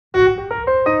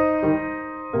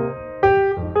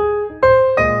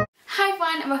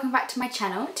to my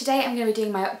channel. Today I'm going to be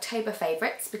doing my October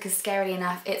favourites because scarily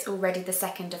enough it's already the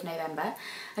 2nd of November.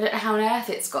 I don't know how on earth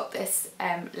it's got this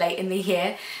late in the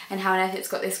year and how on earth it's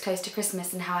got this close to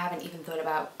Christmas and how I haven't even thought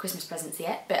about Christmas presents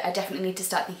yet, but I definitely need to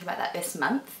start thinking about that this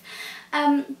month.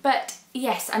 But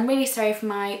yes, I'm really sorry for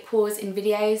my pause in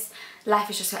videos. Life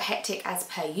is just got hectic as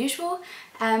per usual.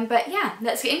 But yeah,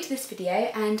 let's get into this video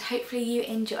and hopefully you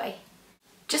enjoy.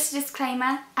 Just a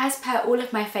disclaimer, as per all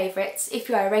of my favourites, if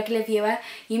you are a regular viewer,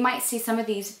 you might see some of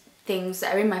these things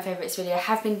that are in my favourites video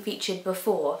have been featured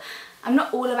before. I'm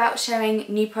not all about showing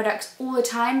new products all the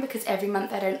time because every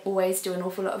month I don't always do an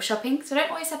awful lot of shopping, so I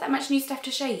don't always have that much new stuff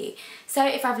to show you. So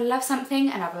if I've loved something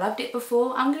and I've loved it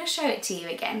before, I'm going to show it to you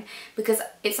again because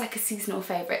it's like a seasonal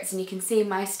favourites and you can see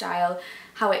my style,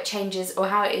 how it changes or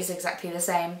how it is exactly the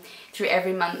same through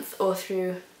every month or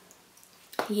through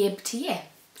year to year.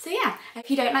 So yeah,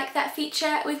 if you don't like that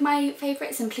feature with my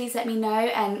favourites, then please let me know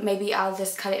and maybe I'll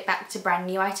just cut it back to brand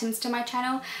new items to my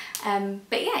channel.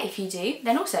 But yeah, if you do,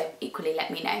 then also equally let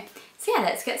me know. So yeah,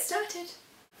 let's get started.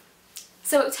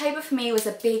 So October for me was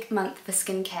a big month for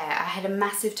skincare. I had a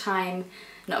massive time,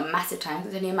 not a massive time, it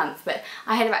was only a month, but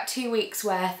I had about 2 weeks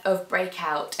worth of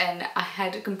breakout and I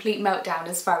had a complete meltdown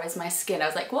as far as my skin. I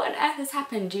was like, what on earth has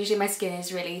happened? Usually my skin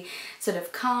is really sort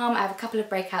of calm. I have a couple of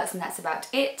breakouts and that's about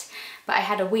it. But I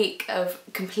had a week of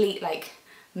complete like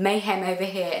mayhem over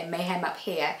here and mayhem up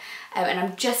here. And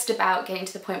I'm just about getting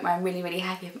to the point where I'm really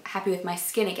happy with my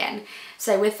skin again.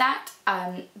 So with that,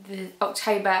 the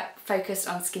October focused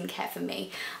on skincare for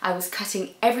me. I was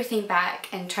cutting everything back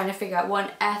and trying to figure out what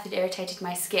on earth had irritated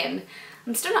my skin.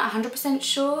 I'm still not 100%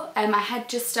 sure. I had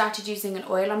just started using an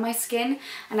oil on my skin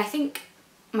and I think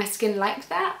my skin liked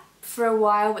that for a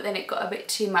while, but then it got a bit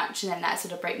too much and then that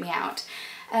sort of broke me out.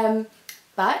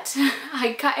 But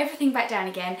I cut everything back down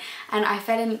again and I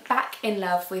fell back in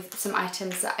love with some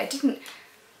items that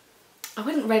I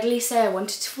wouldn't readily say I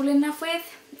wanted to fall in love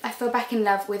with. I fell back in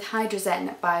love with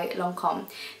Hydra by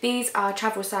Lancome. These are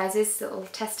travel sizes, little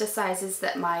tester sizes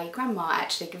that my grandma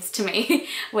actually gives to me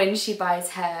when she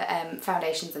buys her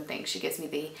foundations and things. She gives me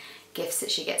the gifts that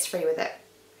she gets free with it.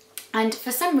 And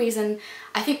for some reason,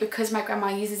 I think because my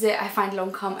grandma uses it, I find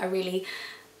Lancome a really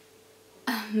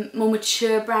more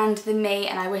mature brand than me,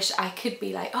 and I wish I could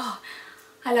be like, oh,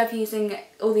 I love using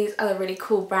all these other really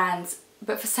cool brands,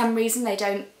 but for some reason they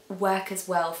don't work as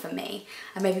well for me,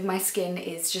 and maybe my skin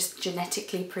is just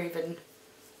genetically proven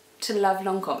to love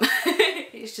Lancome.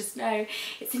 It's just, no,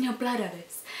 it's in your blood,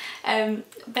 Alice.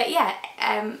 But yeah,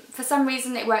 for some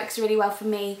reason it works really well for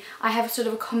me. I have sort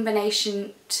of a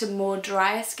combination to more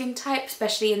drier skin type,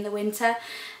 especially in the winter.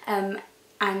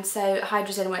 And so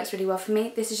Hydra works really well for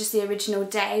me. This is just the original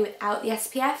day without the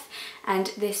SPF, and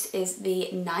this is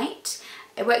the night.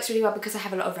 It works really well because I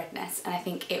have a lot of redness and I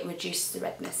think it reduces the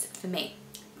redness for me.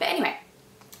 But anyway,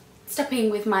 stopping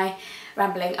with my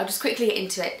rambling, I'll just quickly get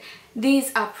into it.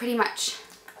 These are pretty much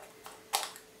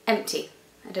empty.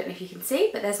 I don't know if you can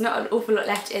see, but there's not an awful lot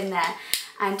left in there.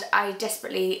 And I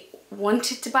desperately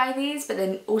wanted to buy these, but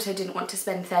then also didn't want to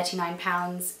spend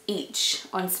 £39 each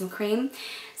on some cream.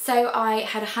 So I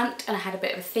had a hunt and I had a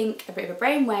bit of a think, a bit of a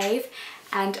brainwave,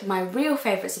 and my real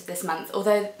favourites of this month,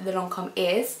 although the Lancome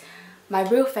is, my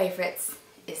real favourites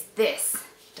is this.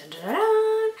 Dun, dun, dun,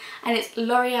 dun. And it's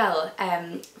L'Oreal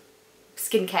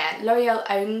skincare. L'Oreal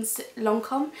owns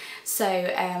Lancome, so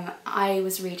I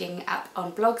was reading up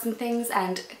on blogs and things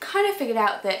and kind of figured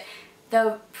out that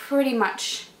they're pretty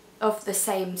much of the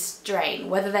same strain.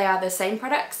 Whether they are the same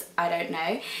products, I don't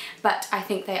know, but I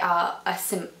think they are a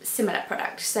similar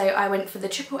product. So I went for the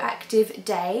Triple Active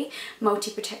Day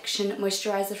Multi Protection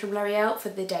Moisturiser from L'Oreal for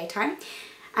the daytime,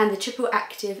 and the Triple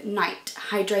Active Night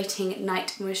Hydrating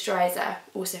Night Moisturiser,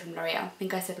 also from L'Oreal. I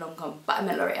think I said Lancome, but I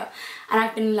meant L'Oreal. And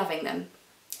I've been loving them.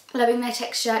 Loving their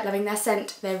texture, loving their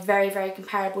scent. They're very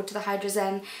comparable to the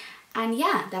Hydra, and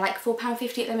yeah, they're like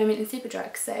 £4.50 at the moment in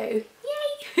Superdrug, so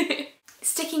yay!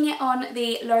 Sticking it on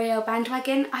the L'Oreal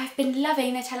bandwagon, I've been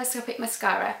loving the telescopic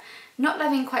mascara. Not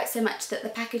loving quite so much that the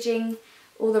packaging,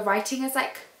 all the writing is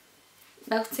like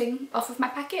melting off of my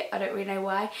packet. I don't really know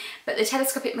why, but the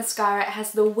telescopic mascara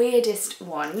has the weirdest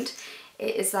wand.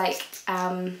 It is like,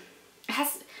 it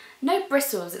has no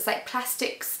bristles, it's like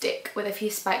plastic stick with a few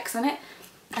spikes on it.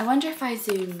 I wonder if I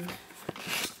zoom,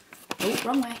 oh,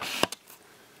 wrong way.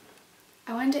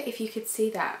 I wonder if you could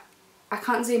see that. I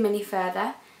can't zoom any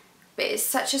further. But it's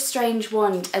such a strange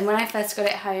wand, and when I first got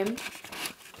it home,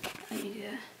 let me do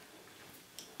that.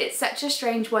 It's such a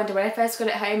strange wand, and when I first got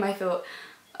it home I thought,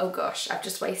 oh gosh, I've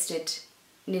just wasted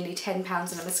nearly £10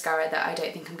 on a mascara that I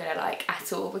don't think I'm going to like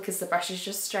at all because the brush is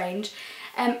just strange.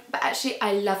 But actually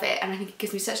I love it, and I think it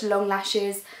gives me such long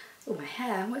lashes. Oh, my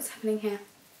hair, what's happening here?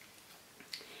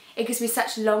 It gives me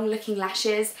such long looking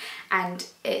lashes, and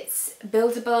it's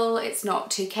buildable, it's not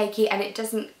too cakey, and it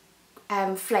doesn't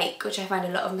flake, which I find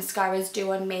a lot of mascaras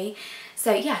do on me.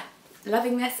 So yeah,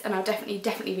 loving this, and I'll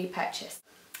definitely repurchase.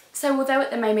 So although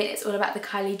at the moment it's all about the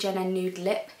Kylie Jenner nude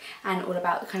lip and all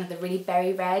about kind of the really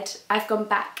berry red, I've gone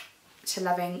back to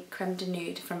loving Creme de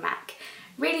Nude from MAC.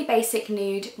 Really basic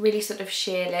nude, really sort of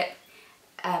sheer lip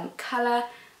colour,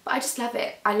 but I just love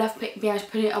it. I love being able to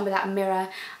put it on without a mirror.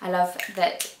 I love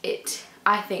that it,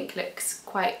 I think, looks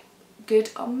quite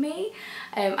good on me.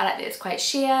 I like that it's quite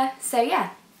sheer, so yeah,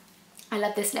 I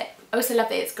love this lip. I also love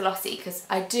that it's glossy, because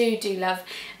I do love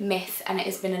Myth, and it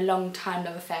has been a long time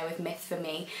love affair with Myth for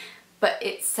me, but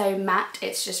it's so matte,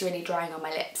 it's just really drying on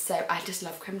my lips, so I just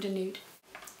love Creme de Nude.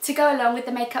 To go along with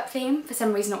the makeup theme, for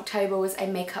some reason October was a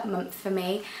makeup month for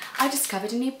me, I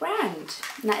discovered a new brand,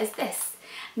 and that is this.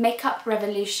 Makeup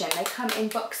Revolution. They come in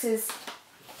boxes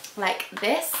like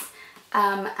this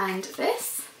and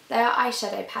this. They are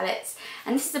eyeshadow palettes,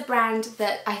 and this is a brand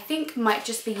that I think might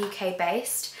just be UK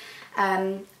based,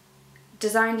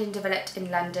 designed and developed in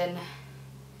London,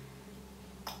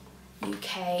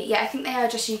 UK. Yeah, I think they are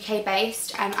just UK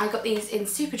based, and I got these in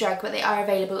Superdrug, but they are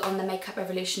available on the Makeup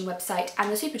Revolution website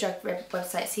and the Superdrug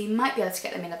website, so you might be able to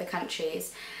get them in other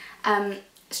countries.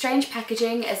 Strange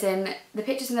packaging, as in the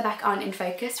pictures in the back aren't in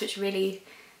focus, which really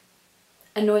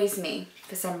annoys me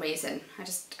for some reason. I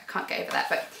can't get over that.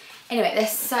 But anyway, they're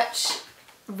such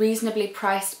reasonably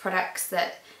priced products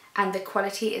that, and the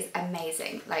quality is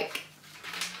amazing. Like,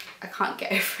 I can't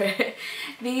get over it.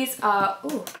 These are,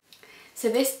 ooh. So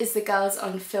this is the Girls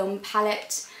on Film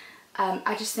palette.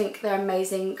 I just think they're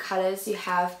amazing colours. You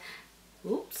have,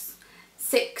 oops,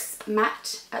 6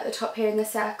 matte at the top here in the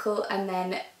circle, and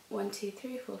then 1, 2,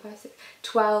 3, 4, 5, 6,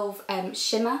 12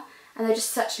 shimmer, and they're just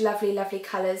such lovely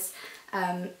colours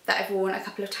that I've worn a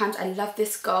couple of times. I love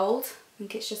this gold, I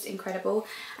think it's just incredible,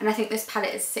 and I think this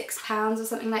palette is £6 or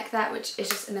something like that, which is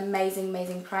just an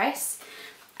amazing price.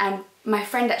 And my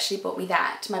friend actually bought me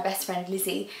that, my best friend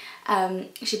Lizzie.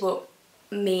 She bought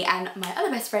me and my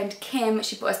other best friend Kim,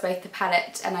 she bought us both the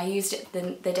palette, and I used it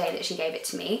the day that she gave it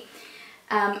to me.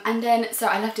 And then, so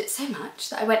I loved it so much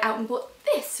that I went out and bought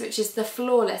this, which is the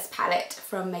Flawless palette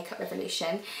from Makeup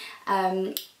Revolution.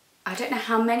 I don't know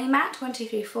how many matte, 1, 2,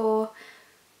 3, 4,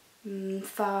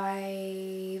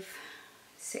 5,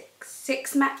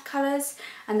 6 matte colours,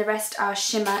 and the rest are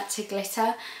shimmer to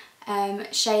glitter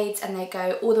shades, and they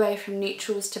go all the way from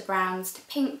neutrals to browns to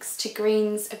pinks to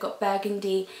greens. I've got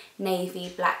burgundy, navy,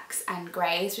 blacks and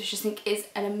greys, which I think is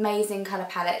an amazing colour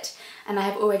palette, and I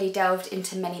have already delved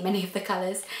into many of the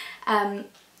colours.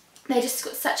 They just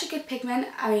got such a good pigment.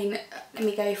 I mean, let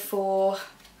me go for,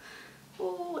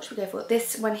 oh, what should we go for?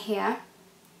 This one here.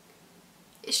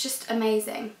 It's just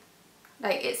amazing.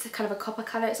 Like, it's a kind of a copper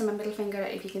colour. It's on my middle finger, I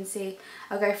don't know if you can see.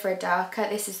 I'll go for a darker.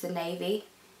 This is the navy.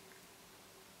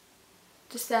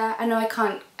 Just there. I know I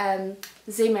can't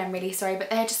zoom in, really sorry, but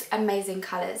they're just amazing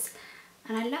colours,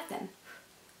 and I love them.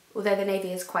 Although the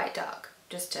navy is quite dark,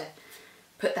 just to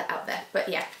put that out there. But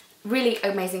yeah, really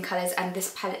amazing colours, and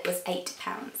this palette was £8.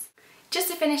 Just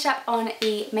to finish up on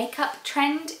the makeup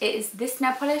trend, it is this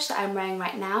nail polish that I'm wearing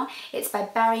right now. It's by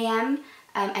Barry M,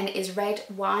 and it is red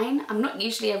wine. I'm not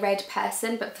usually a red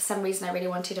person, but for some reason I really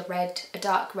wanted a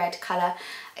dark red colour.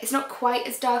 It's not quite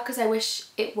as dark as I wish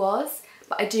it was,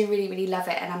 but I do really love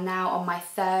it, and I'm now on my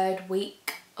 3rd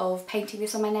week of painting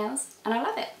this on my nails, and I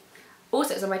love it.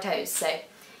 Also, it's on my toes, so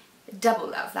double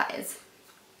love that is.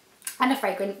 And a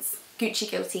fragrance, Gucci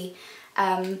Guilty.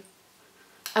 I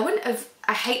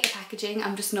hate the packaging.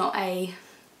 I'm just not a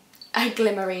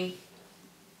glimmery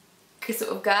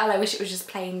sort of girl. I wish it was just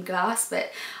plain glass,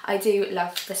 but I do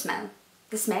love the smell.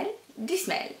 The smell? The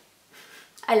smell.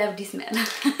 I love the smell.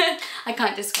 I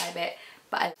can't describe it.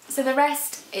 But so the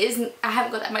rest isn't, I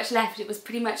haven't got that much left. It was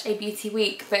pretty much a beauty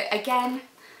week, but again,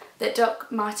 the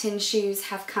Doc Martens shoes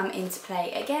have come into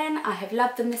play again. I have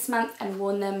loved them this month and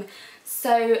worn them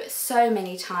so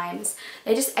many times.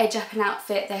 They just edge up an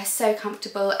outfit. They're so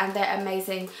comfortable, and they're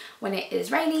amazing when it is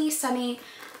rainy, sunny.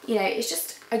 You know, it's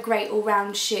just a great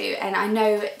all-round shoe, and I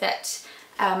know that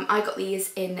I got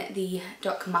these in the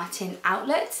Doc Martens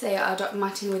outlet. They are Doc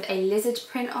Martens with a lizard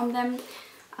print on them.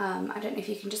 I don't know if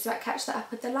you can just about catch that up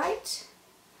with the light.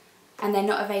 And they're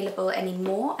not available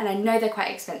anymore, and I know they're quite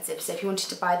expensive, so if you wanted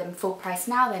to buy them full price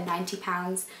now, they're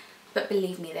 £90, but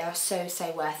believe me, they are so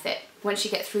worth it. Once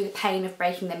you get through the pain of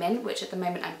breaking them in, which at the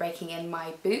moment I'm breaking in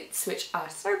my boots, which are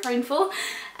so painful,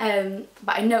 but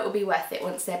I know it will be worth it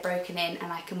once they're broken in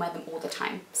and I can wear them all the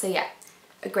time. So yeah,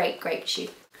 a great shoe.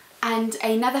 And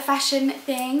another fashion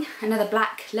thing, another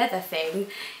black leather thing,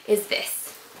 is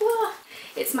this.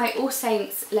 It's my All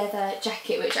Saints leather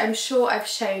jacket, which I'm sure I've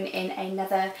shown in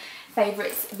another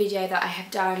favourites video that I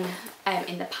have done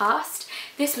in the past.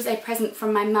 This was a present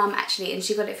from my mum actually, and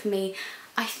she got it for me,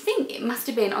 I think it must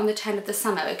have been on the turn of the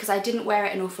summer, because I didn't wear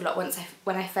it an awful lot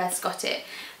when I first got it.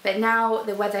 But now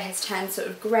the weather has turned sort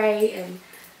of grey and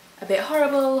a bit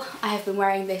horrible. I have been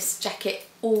wearing this jacket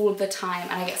all the time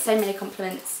and I get so many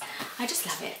compliments. I just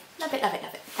love it. Love it, love it,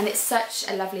 love it. And it's such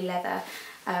a lovely leather,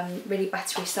 really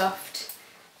buttery soft.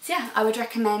 So yeah, I would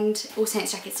recommend All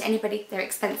Saints jackets to anybody. They're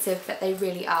expensive, but they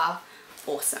really are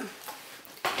awesome.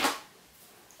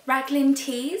 Raglan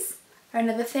tees are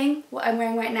another thing. What I'm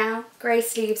wearing right now, grey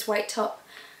sleeves, white top,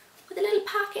 with a little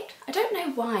pocket. I don't know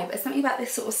why, but there's something about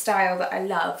this sort of style that I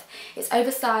love. It's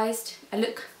oversized. I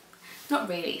look not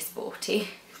really sporty,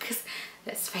 because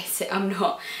let's face it, I'm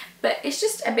not. But it's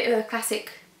just a bit of a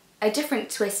classic, a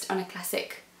different twist on a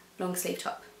classic long sleeve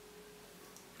top.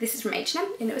 This is from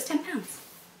H&M and it was £10.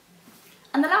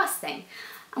 And the last thing,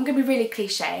 I'm going to be really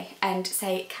cliche and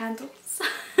say candles.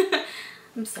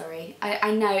 I'm sorry,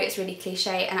 I know it's really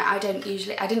cliche and I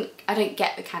don't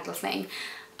get the candle thing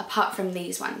apart from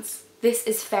these ones. This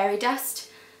is Fairy Dust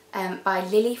by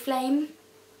Lily Flame.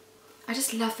 I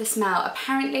just love the smell.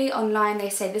 Apparently online they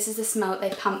say this is the smell they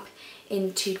pump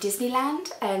into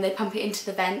Disneyland and they pump it into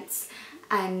the vents,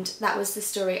 and that was the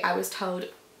story I was told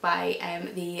by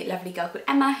the lovely girl called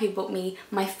Emma, who bought me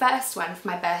my first one for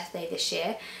my birthday this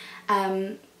year.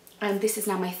 And this is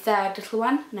now my third little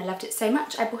one and I loved it so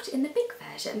much I bought it in the big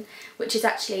version, which is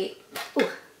actually, the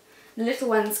little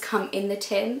ones come in the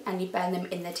tin and you burn them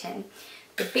in the tin.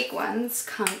 The big ones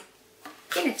come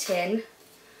in a tin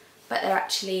but they're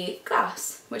actually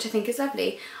glass, which I think is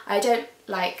lovely. I don't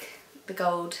like the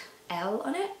gold L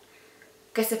on it.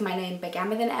 I guess if my name began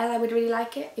with an L I would really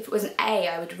like it. If it was an A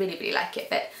I would really, really like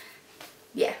it, but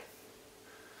yeah.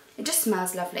 It just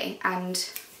smells lovely and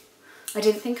I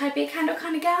didn't think I'd be a candle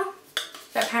kind of girl,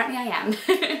 but apparently I am.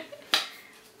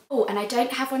 Oh, and I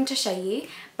don't have one to show you,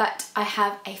 but I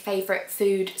have a favourite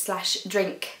food /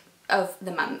 drink of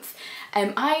the month.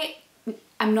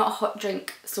 I'm not a hot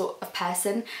drink sort of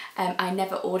person. I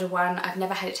never order one. I've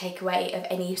never had a takeaway of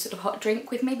any sort of hot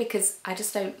drink with me because I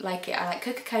just don't like it. I like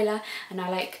Coca-Cola and I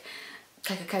like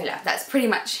Coca-Cola. That's pretty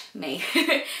much me.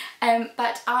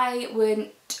 But I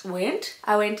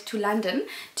went to London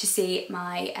to see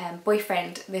my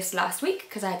boyfriend this last week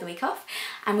because I had the week off,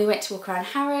 and we went to walk around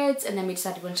Harrods and then we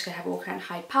decided we wanted to go have a walk around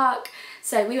Hyde Park.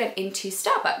 So we went into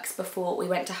Starbucks before we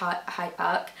went to Hyde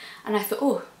Park, and I thought,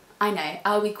 oh, I know,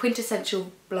 I'll be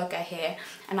quintessential blogger here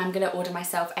and I'm going to order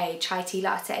myself a chai tea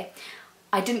latte.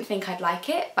 I didn't think I'd like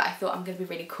it, but I thought I'm going to be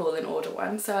really cool and order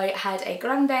one. So I had a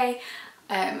grande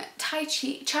chai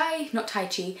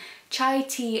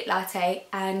tea latte,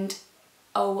 and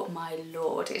oh my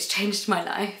lord, it's changed my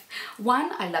life.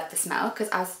 One, I love the smell because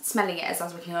I was smelling it as I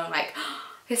was walking along like, oh,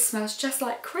 this smells just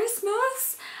like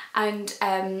Christmas. And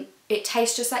it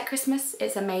tastes just like Christmas.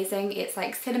 It's amazing. It's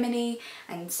like cinnamony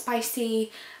and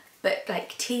spicy, but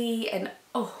like tea, and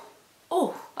oh,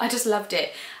 I just loved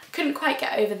it. I couldn't quite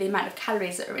get over the amount of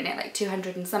calories that are in it, like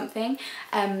 200 and something,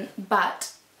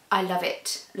 but I love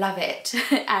it,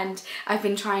 and I've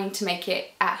been trying to make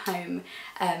it at home,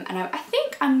 and I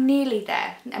think I'm nearly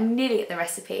there. I'm nearly at the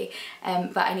recipe,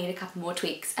 but I need a couple more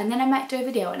tweaks, and then I might do a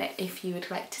video on it if you would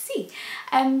like to see.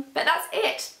 But that's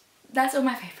it. That's all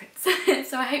my favourites.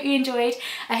 So I hope you enjoyed.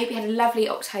 I hope you had a lovely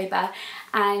October,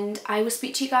 and I will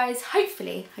speak to you guys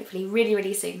hopefully really,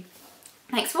 really soon.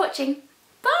 Thanks for watching.